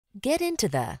Get into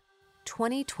the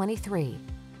 2023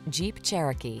 Jeep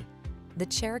Cherokee. The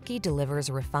Cherokee delivers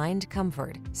refined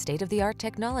comfort, state-of-the-art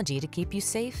technology to keep you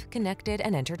safe, connected,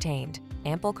 and entertained,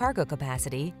 ample cargo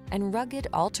capacity, and rugged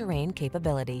all-terrain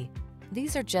capability.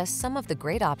 These are just some of the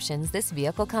great options this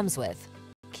vehicle comes with: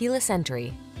 keyless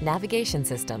entry, navigation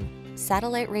system,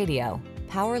 satellite radio,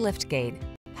 power liftgate,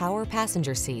 power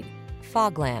passenger seat,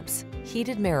 fog lamps,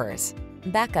 heated mirrors,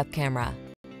 backup camera,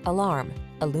 alarm,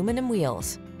 aluminum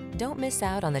wheels. Don't miss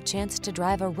out on the chance to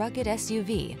drive a rugged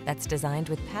SUV that's designed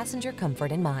with passenger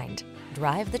comfort in mind.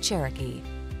 Drive the Cherokee.